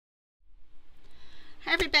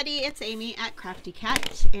Hi everybody, it's Amy at Crafty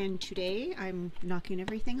Cat, and today I'm knocking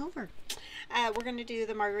everything over. We're going to do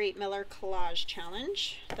the Margarete Miller Collage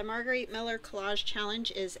Challenge. The Margarete Miller Collage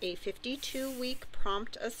Challenge is a 52-week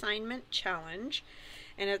prompt assignment challenge,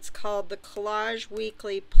 and it's called the Collage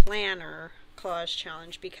Weekly Planner Collage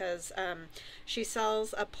Challenge because she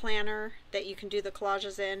sells a planner that you can do the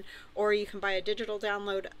collages in, or you can buy a digital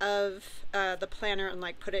download of the planner and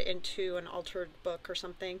like put it into an altered book or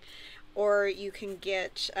something. Or you can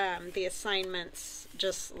get the assignments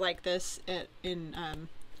just like this in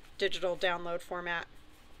digital download format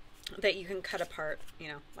that you can cut apart, you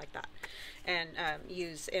know, like that, and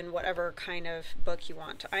use in whatever kind of book you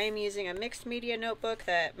want. I am using a mixed media notebook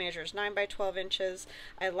that measures 9 by 12 inches.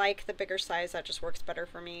 I like the bigger size, that just works better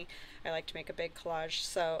for me. I like to make a big collage,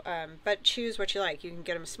 so but choose what you like. You can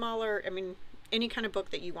get them smaller. I mean, any kind of book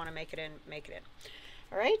that you want to make it in, make it in.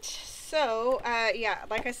 Alright, so yeah,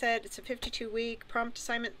 like I said, it's a 52-week prompt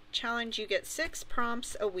assignment challenge. You get 6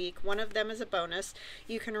 prompts a week. One of them is a bonus.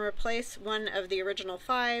 You can replace one of the original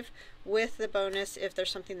 5 with the bonus if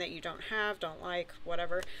there's something that you don't have, don't like,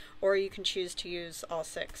 whatever. Or you can choose to use all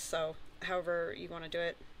 6. So however you want to do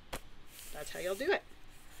it, that's how you'll do it.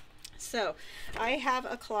 So I have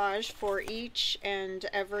a collage for each and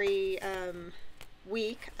every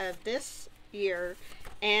week of this year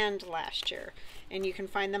and last year. And you can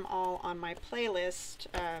find them all on my playlist,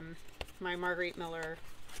 my Margarete Miller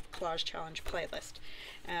Collage Challenge playlist.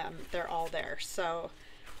 They're all there. So,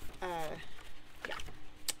 yeah,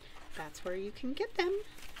 that's where you can get them.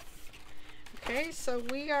 Okay, so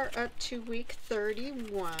we are up to week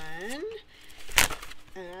 31.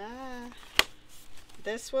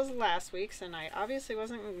 This was last week's, and I obviously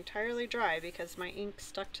wasn't entirely dry because my ink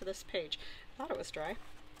stuck to this page. I thought it was dry.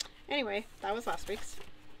 Anyway, that was last week's.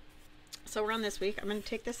 So we're on this week. I'm going to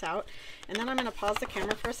take this out, and then I'm going to pause the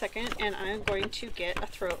camera for a second, and I'm going to get a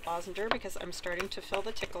throat lozenger because I'm starting to feel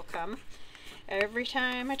the tickle come. Every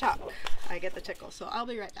time I talk, I get the tickle. So I'll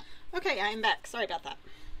be right back. Okay, I'm back. Sorry about that.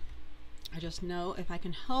 I just know if I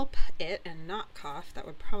can help it and not cough, that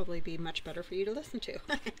would probably be much better for you to listen to.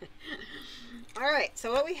 Alright,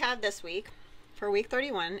 so what we have this week for week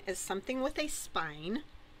 31 is something with a spine.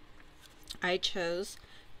 I chose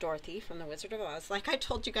Dorothy from The Wizard of Oz. Like I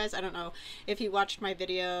told you guys, I don't know if you watched my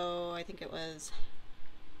video, I think it was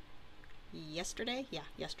yesterday. Yeah,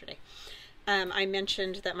 yesterday. I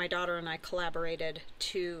mentioned that my daughter and I collaborated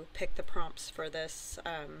to pick the prompts for this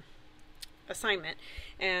assignment,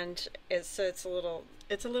 and it's a little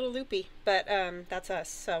loopy, but that's us.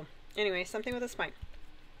 So anyway, something with a spine.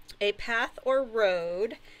 A path or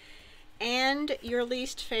road and your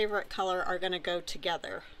least favorite color are going to go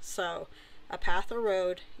together. So a path or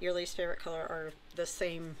road, your least favorite color are the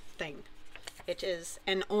same thing. It is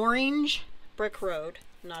an orange brick road,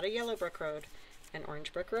 not a yellow brick road, an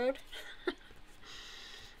orange brick road.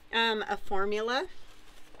 A formula.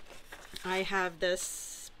 I have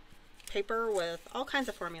this paper with all kinds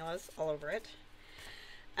of formulas all over it.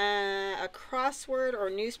 A crossword or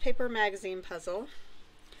newspaper magazine puzzle.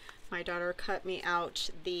 My daughter cut me out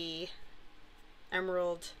the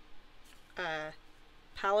Emerald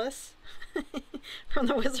Palace from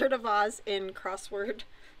The Wizard of Oz in crossword,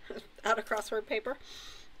 out of crossword paper.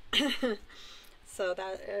 So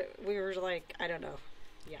that we were like, I don't know,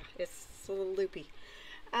 yeah, it's a little loopy.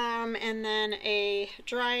 And then a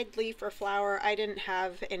dried leaf or flower. I didn't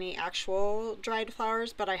have any actual dried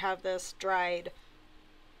flowers, but I have this dried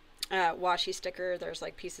washi sticker. There's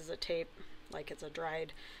like pieces of tape, like it's a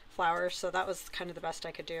dried flower. So that was kind of the best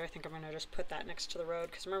I could do. I think I'm going to just put that next to the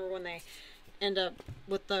road, because remember when they end up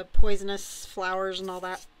with the poisonous flowers and all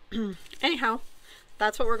that. Anyhow,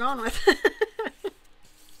 that's what we're going with.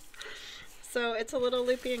 So it's a little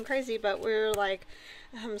loopy and crazy, but we're like,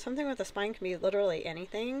 something with a spine can be literally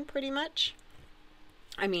anything, pretty much.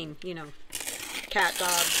 I mean, you know, cat,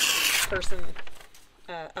 dog, person,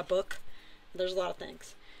 a book. There's a lot of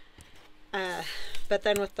things. But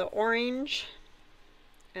then with the orange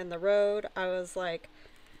and the road, I was like,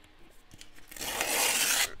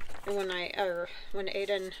 when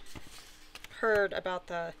Aiden heard about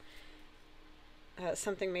the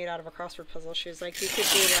something made out of a crossword puzzle, she was like, you could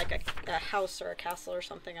do like a house or a castle or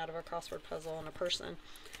something out of a crossword puzzle and a person,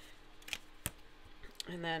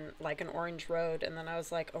 and then like an orange road. And then I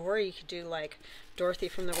was like, or you could do like Dorothy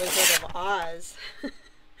from The Wizard of Oz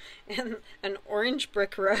and an orange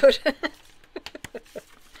brick road.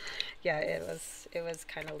 Yeah, it was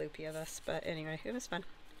kind of loopy of us, but anyway, it was fun.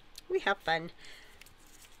 We have fun.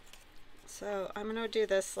 So I'm going to do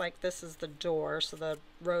this like this is the door, so the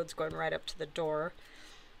road's going right up to the door.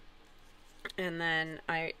 And then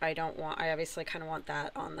I obviously kind of want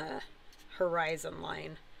that on horizon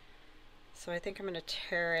line. So I think I'm going to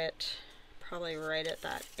tear it probably right at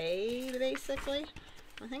that A, basically.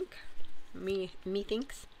 I think. Me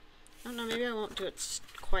thinks. I don't know, maybe I won't do it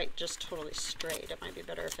quite just totally straight. It might be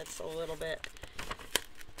better if it's a little bit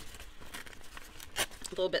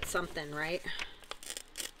something, right?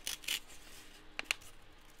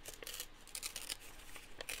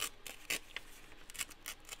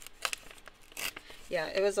 Yeah,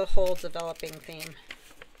 it was a whole developing theme.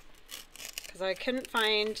 Because I couldn't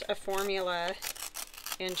find a formula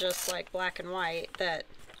in just like black and white that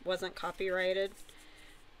wasn't copyrighted,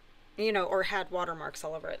 you know, or had watermarks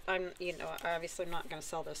all over it. You know, obviously I'm not going to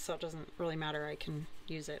sell this, so it doesn't really matter. I can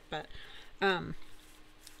use it, but I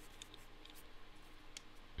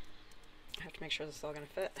have to make sure this is all going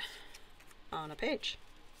to fit on a page.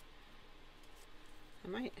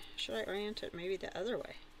 Should I orient it maybe the other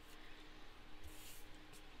way?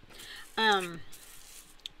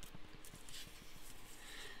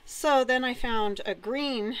 So then I found a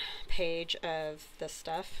green page of this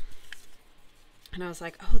stuff, and I was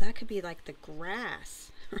like, oh, that could be like the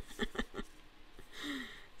grass.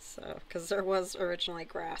 So, because there was originally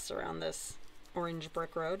grass around this orange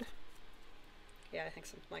brick road. Yeah, I think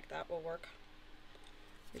something like that will work.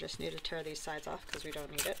 We just need to tear these sides off because we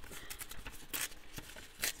don't need it.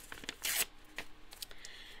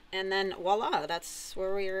 And then voila, that's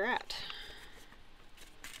where we were at.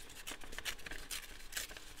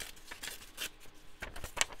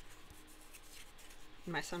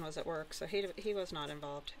 My son was at work, so he was not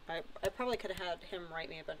involved. I probably could have had him write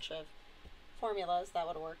me a bunch of formulas. That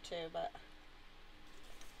would have worked too, but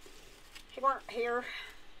he weren't here.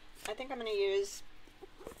 I think I'm going to use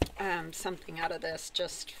something out of this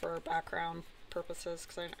just for background purposes,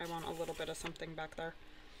 because I want a little bit of something back there.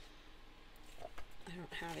 I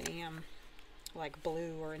don't have any like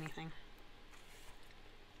blue or anything.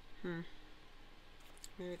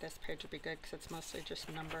 Maybe this page would be good because it's mostly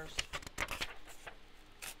just numbers.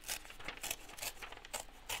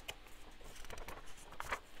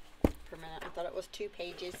 For a minute I thought it was 2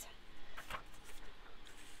 pages.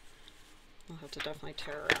 I'll have to definitely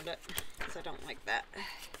tear around it because I don't like that.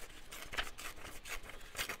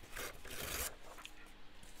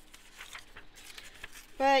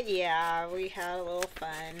 But yeah, we had a little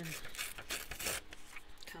fun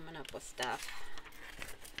coming up with stuff.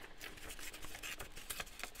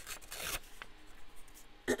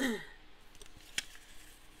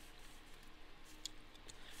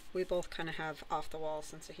 We both kind of have off-the-wall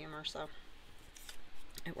sense of humor, so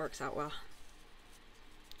it works out well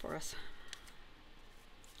for us.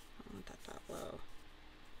 I don't want that low.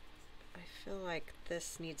 I feel like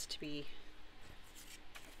this needs to be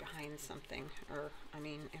behind something, or I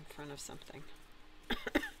mean in front of something.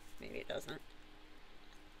 Maybe it doesn't.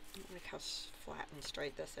 I don't like how flat and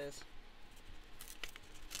straight this is.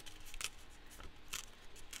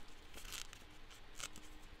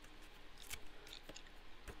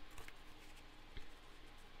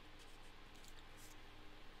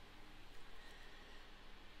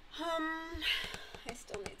 I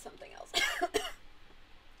still need something else.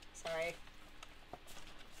 Sorry.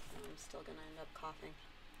 I'm still gonna end up coughing.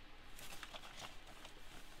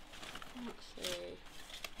 Let's see.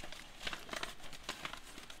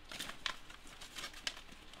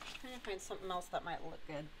 Trying to find something else that might look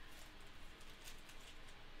good.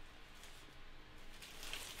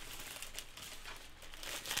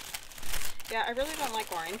 Yeah, I really don't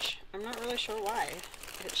like orange. I'm not really sure why.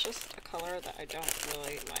 It's just a color that I don't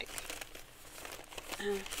really like.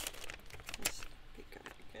 This would be kind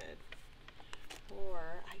of good.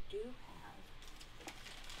 Or I do have...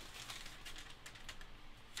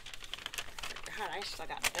 God, I still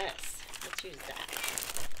got this. Let's use that.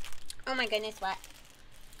 Oh my goodness, what?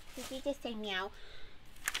 Did you just say meow?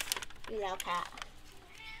 You little cat.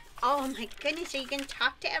 Oh my goodness, are you going to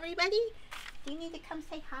talk to everybody? Do you need to come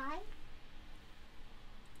say hi?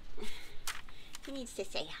 He needs to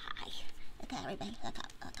say hi. Look at everybody. Look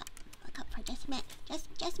up, look up. Look up for just a minute. Just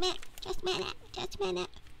a minute. Just a minute. Just a minute.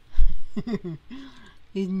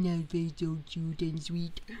 Isn't that face so cute and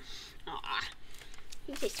sweet? Aw.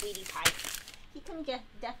 He's a sweetie pie. He can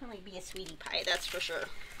definitely be a sweetie pie, that's for sure.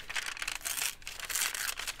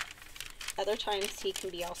 Other times he can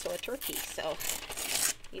be also a turkey, so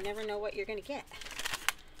you never know what you're going to get.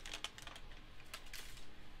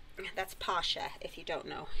 That's Pasha, if you don't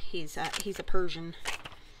know. He's a Persian.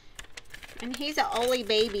 And he's an only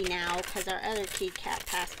baby now because our other kitty cat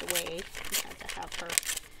passed away. We had to have her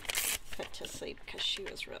put to sleep because she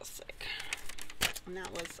was real sick. And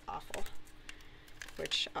that was awful.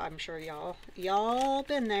 Which I'm sure y'all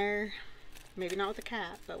been there. Maybe not with a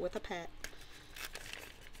cat, but with a pet.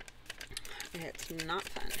 It's not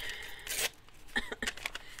fun.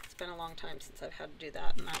 It's been a long time since I've had to do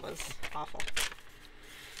that, and that was awful.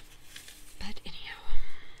 But anyhow,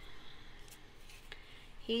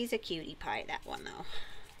 he's a cutie pie, that one though.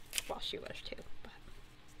 Well, she was too, but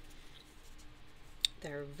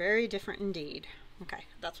they're very different indeed. Okay,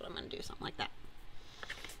 that's what I'm going to do, something like that.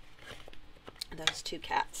 Those two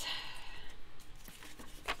cats.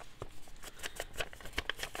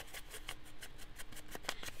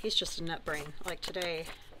 He's just a nut brain, like today,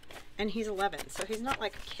 and he's 11, so he's not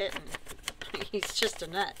like a kitten. He's just a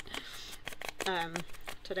nut.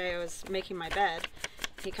 Today I was making my bed.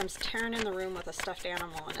 He comes tearing in the room with a stuffed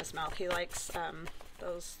animal in his mouth. He likes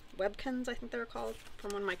those Webkins, I think they're called,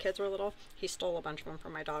 from when my kids were little. He stole a bunch of them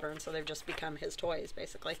from my daughter, and so they've just become his toys,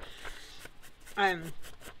 basically.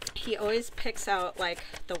 He always picks out like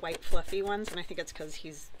the white fluffy ones, and I think it's because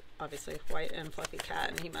he's obviously a white and fluffy cat,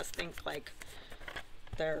 and he must think like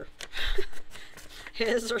they're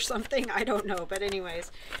his or something. I don't know, but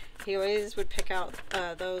anyways, he always would pick out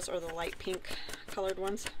those or the light pink colored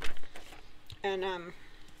ones. And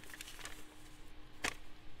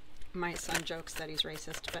my son jokes that he's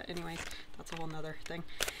racist, but anyways, that's a whole nother thing.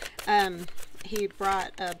 He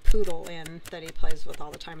brought a poodle in that he plays with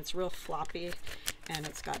all the time. It's real floppy, and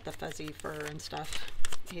it's got the fuzzy fur and stuff.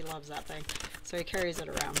 He loves that thing, so he carries it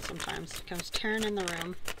around sometimes. He comes tearing in the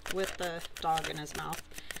room with the dog in his mouth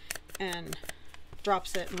and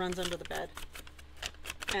drops it and runs under the bed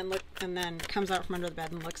and then comes out from under the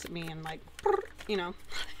bed and looks at me and like, you know.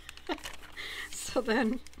 So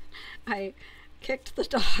then I kicked the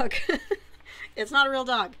dog. It's not a real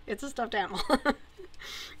dog, it's a stuffed animal.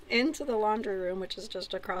 Into the laundry room, which is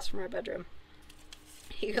just across from our bedroom.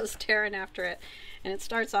 He goes tearing after it, and it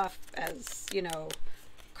starts off as, you know,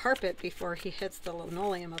 carpet before he hits the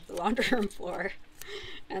linoleum of the laundry room floor,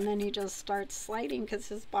 and then he just starts sliding because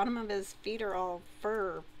his bottom of his feet are all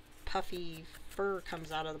fur. Puffy fur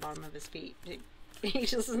comes out of the bottom of his feet. He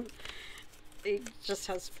just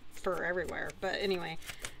has fur everywhere. But anyway,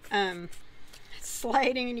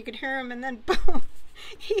 sliding, and you could hear him, and then boom,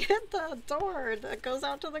 he hit the door that goes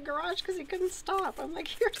out to the garage because he couldn't stop. I'm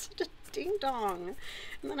like, you're such a ding dong.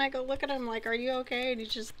 And then I go look at him like, are you okay? And he's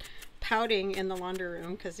just pouting in the laundry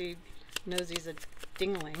room because he knows he's a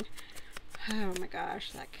dingling. Oh my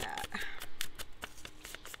gosh, that cat.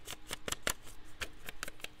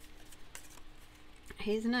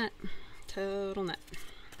 He's a nut. Total nut.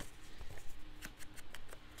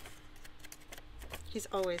 He's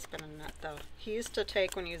always been a nut though. He used to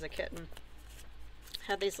take, when he was a kitten,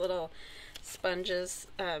 had these little sponges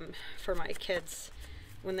for my kids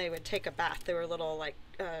when they would take a bath. They were little like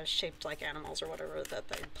shaped like animals or whatever that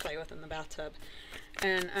they'd play with in the bathtub,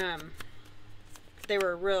 and they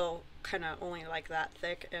were real kind of only like that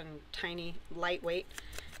thick and tiny, lightweight.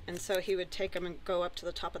 And so he would take them and go up to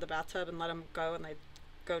the top of the bathtub and let them go, and they'd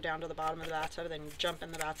go down to the bottom of the bathtub, then jump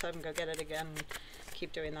in the bathtub and go get it again, and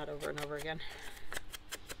keep doing that over and over again.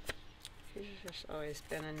 He's just always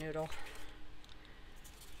been a noodle.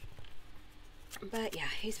 But yeah,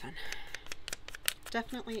 he's fun.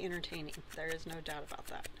 Definitely entertaining. There is no doubt about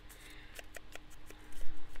that.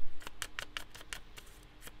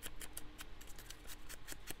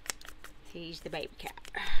 He's the baby cat.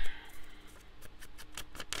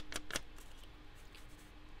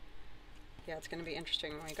 Yeah, it's going to be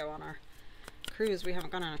interesting when we go on our cruise. We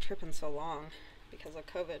haven't gone on a trip in so long because of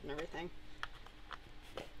COVID and everything.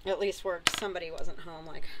 At least where somebody wasn't home,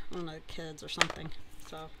 like one of the kids or something.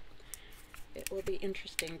 So it will be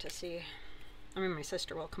interesting to see. I mean, my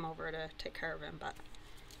sister will come over to take care of him, but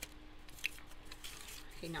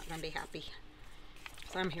he's not going to be happy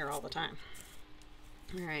because I'm here all the time.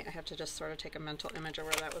 Alright, I have to just sort of take a mental image of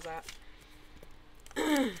where that was at.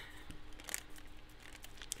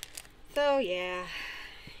 So yeah,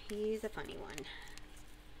 he's a funny one.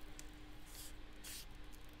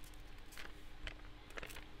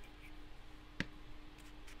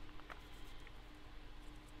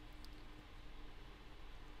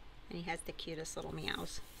 And he has the cutest little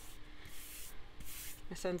meows.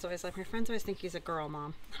 My son's always like, my friends always think he's a girl,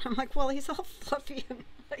 Mom. I'm like, well, he's all fluffy and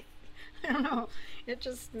like, I don't know. It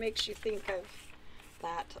just makes you think of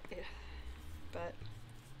that. But,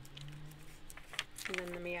 and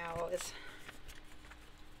then the meow is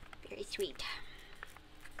very sweet.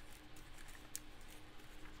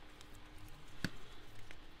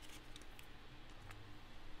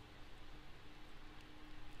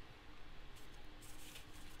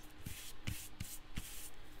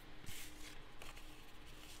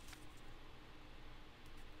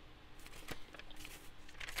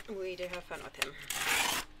 We do have fun with him.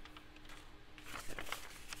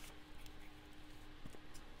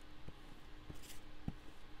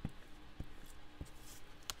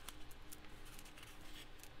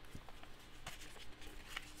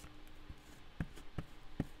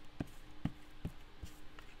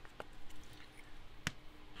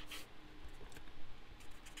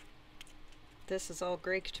 This is all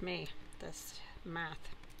Greek to me, this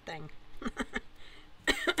math thing.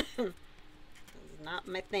 This is not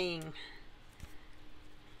my thing.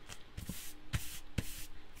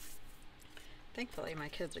 Thankfully, my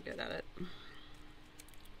kids are good at it. So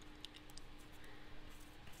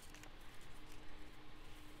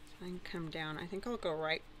I can come down. I think I'll go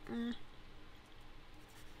right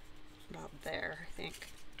about there, I think.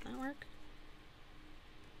 Does that work?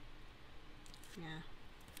 Yeah.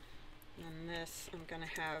 And this I'm going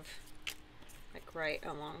to have like right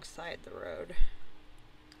alongside the road.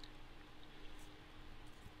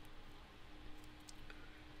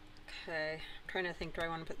 Okay, I'm trying to think, do I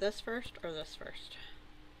want to put this first or this first?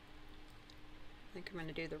 I think I'm going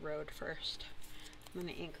to do the road first. I'm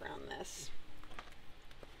going to ink around this.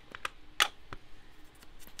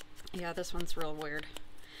 Yeah, this one's real weird.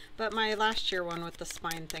 But my last year one with the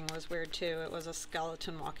spine thing was weird too. It was a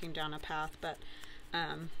skeleton walking down a path, but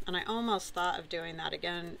and I almost thought of doing that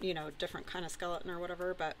again, you know, different kind of skeleton or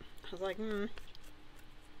whatever, but I was like, been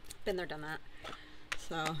there, done that.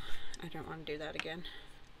 So I don't want to do that again.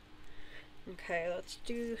 Okay, let's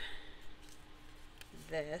do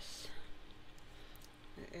this.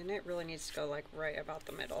 And it really needs to go like right about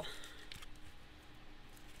the middle.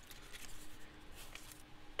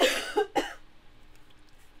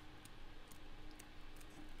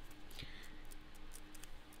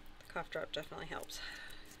 Cough drop definitely helps.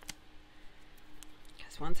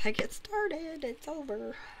 Because once I get started, it's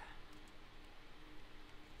over.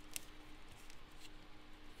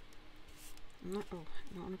 I don't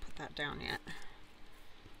want to put that down yet.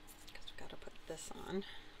 Because we've got to put this on.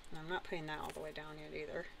 And I'm not putting that all the way down yet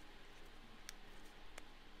either.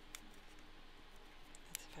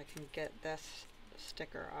 That's if I can get this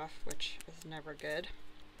sticker off, which is never good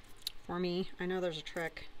for me. I know there's a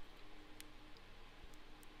trick,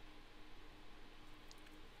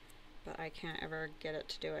 but I can't ever get it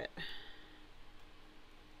to do it.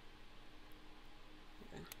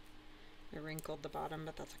 Yeah. I wrinkled the bottom,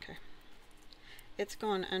 but that's okay. It's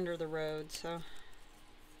going under the road, so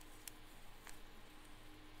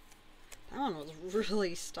that one was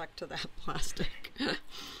really stuck to that plastic.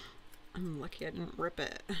 I'm lucky I didn't rip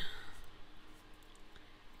it.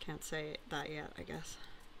 Can't say that yet, I guess.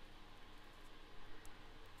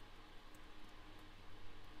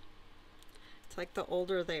 It's like the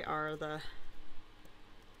older they are, the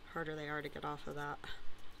harder they are to get off of that.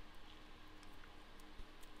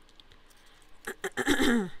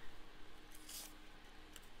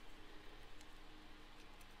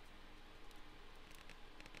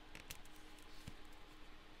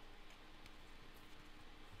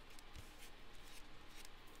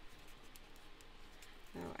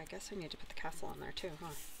 Oh, I guess I need to put the castle on there too,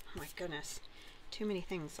 huh? Oh my goodness. Too many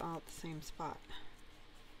things all at the same spot.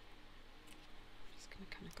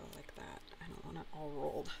 Kind of go like that. I don't want it all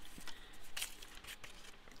rolled.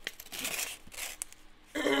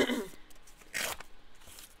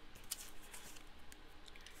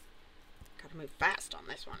 Gotta move fast on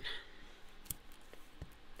this one.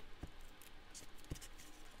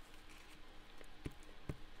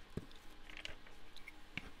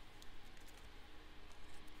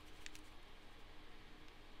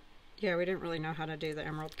 Yeah, we didn't really know how to do the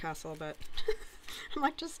Emerald Castle, but I'm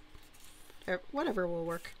like, just whatever will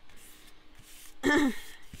work. She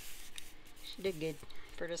did good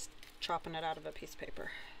for just chopping it out of a piece of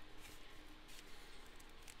paper.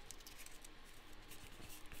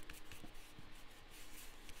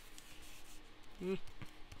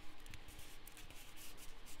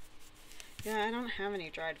 Yeah, I don't have any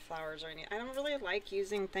dried flowers or any. I don't really like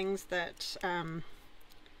using things that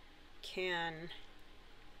can.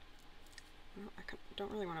 Well, I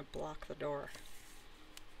don't really want to block the door.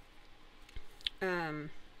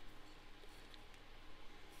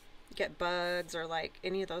 Get bugs or like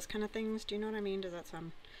any of those kind of things. Do you know what I mean? Does that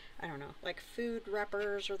sound, I don't know, like food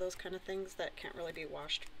wrappers or those kind of things that can't really be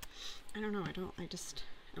washed. I don't know. I just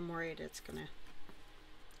am worried it's gonna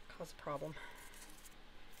cause a problem.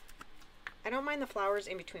 I don't mind the flowers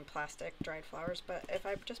in between plastic, dried flowers, but if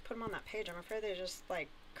I just put them on that page, I'm afraid they just like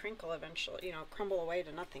crinkle eventually, you know, crumble away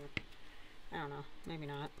to nothing. I don't know, maybe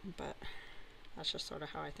not, but that's just sort of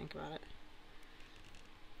how I think about it.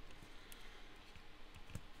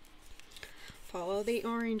 Follow the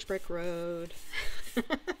orange brick road.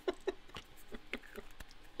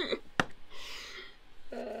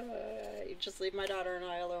 You just leave my daughter and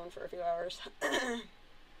I alone for a few hours. That's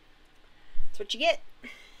what you get.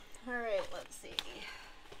 Alright, let's see.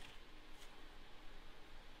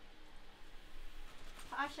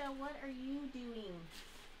 Pasha, what are you doing?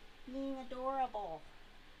 Being adorable.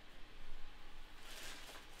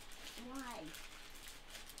 Why?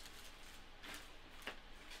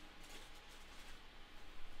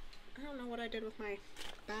 don't know what I did with my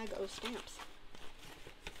bag of stamps.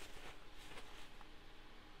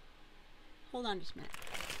 Hold on just a minute.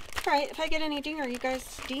 Alright, if I get any dinger, you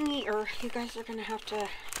guys are gonna have to,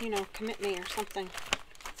 you know, commit me or something.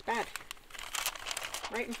 It's bad.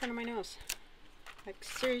 Right in front of my nose. Like,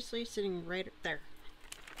 seriously, sitting right there.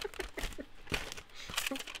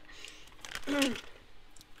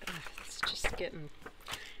 It's just getting,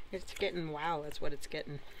 wow, that's what it's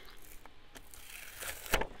getting.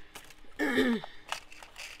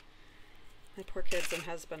 My poor kids and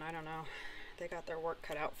husband, I don't know. They got their work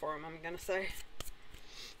cut out for them, I'm gonna say.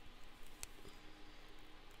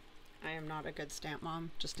 I am not a good stamp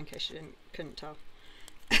mom, just in case you couldn't tell.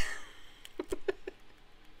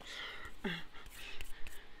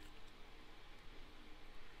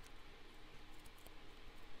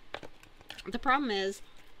 The problem is,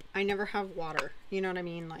 I never have water. You know what I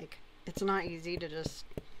mean? Like, it's not easy to just,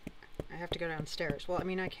 I have to go downstairs. Well, I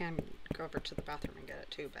mean, I can go over to the bathroom and get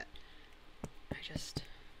it too, but I just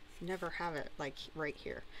never have it, like, right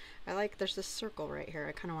here. There's this circle right here.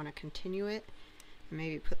 I kind of want to continue it and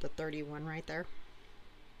maybe put the 31 right there.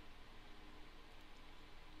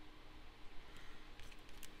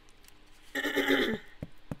 Another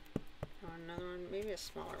one, maybe a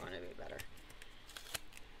smaller one would be better.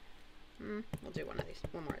 We'll do one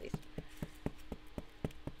more of these.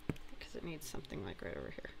 Because it needs something like right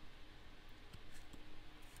over here.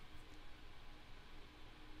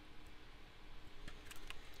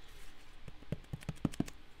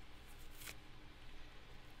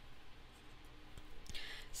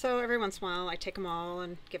 So every once in a while I take them all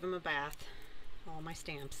and give them a bath, all my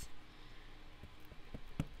stamps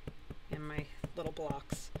and my little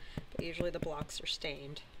blocks, but usually the blocks are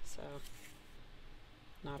stained, so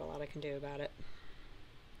not a lot I can do about it.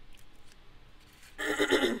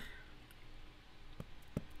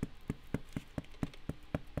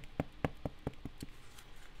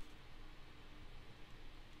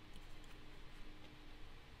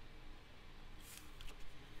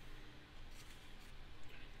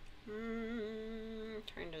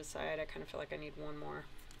 Trying to decide. I kind of feel like I need one more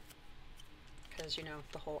because, you know,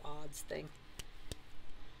 the whole odds thing.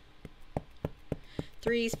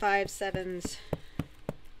 3s, 5s, 7s,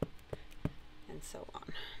 and so on.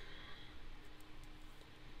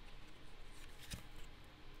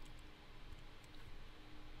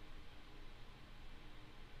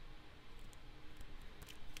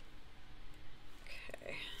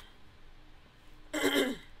 Okay.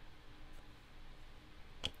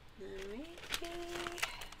 Maybe,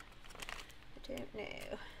 I don't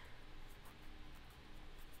know.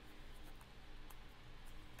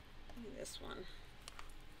 Maybe this one.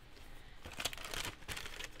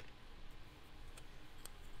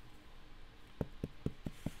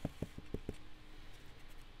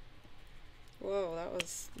 Whoa, that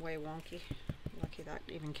was way wonky. Lucky that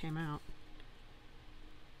even came out.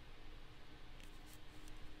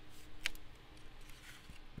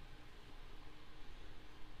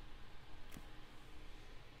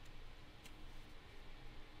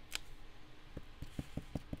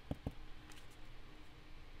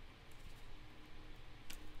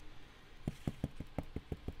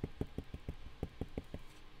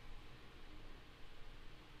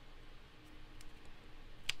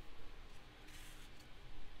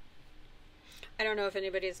 I don't know if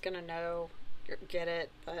anybody's gonna know or get it,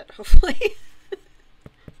 but hopefully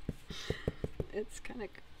it's kind of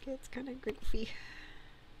goofy.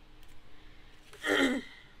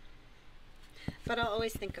 But I'll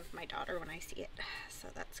always think of my daughter when I see it, so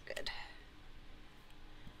that's good.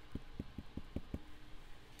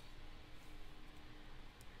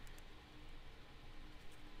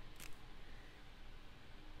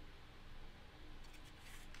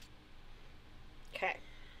 Okay.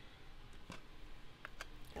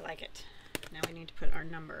 I like it. Now we need to put our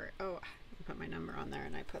number. Oh, I put my number on there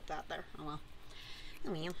and I put that there. Oh well. I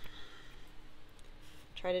mean,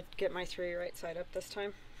 try to get my 3 right side up this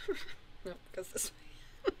time. No, because this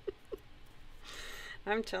way.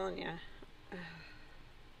 I'm telling you,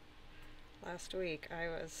 last week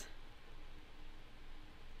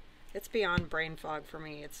it's beyond brain fog for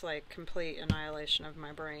me. It's like complete annihilation of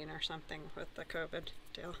my brain or something with the COVID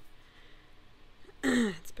deal.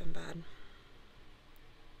 It's been bad.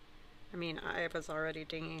 I mean, I was already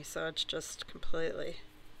dingy, so it's just completely...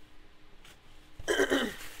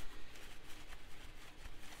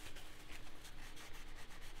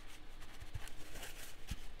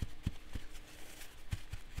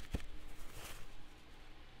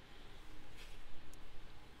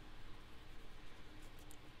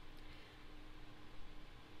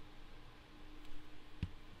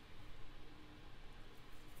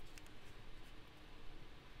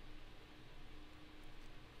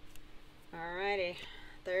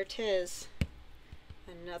 'tis.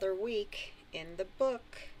 Another week in the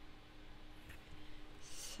book.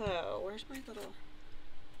 So, where's my little...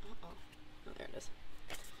 Uh-oh. Oh, there it is.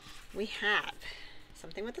 We have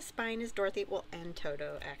something with a spine is Dorothy, well, and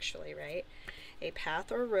Toto, actually, right? A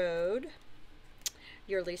path or road.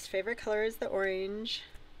 Your least favorite color is the orange.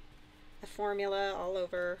 A formula all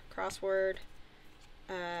over. Crossword.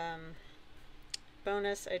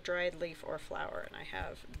 Bonus, a dried leaf or flower. And I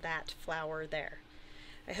have that flower there.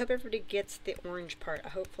 I hope everybody gets the orange part.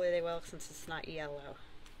 Hopefully they will, since it's not yellow.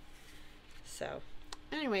 So,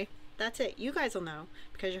 anyway, that's it. You guys will know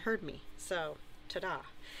because you heard me. So, ta-da.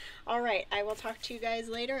 Alright, I will talk to you guys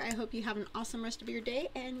later. I hope you have an awesome rest of your day,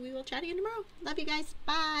 and we will chat again tomorrow. Love you guys.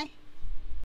 Bye.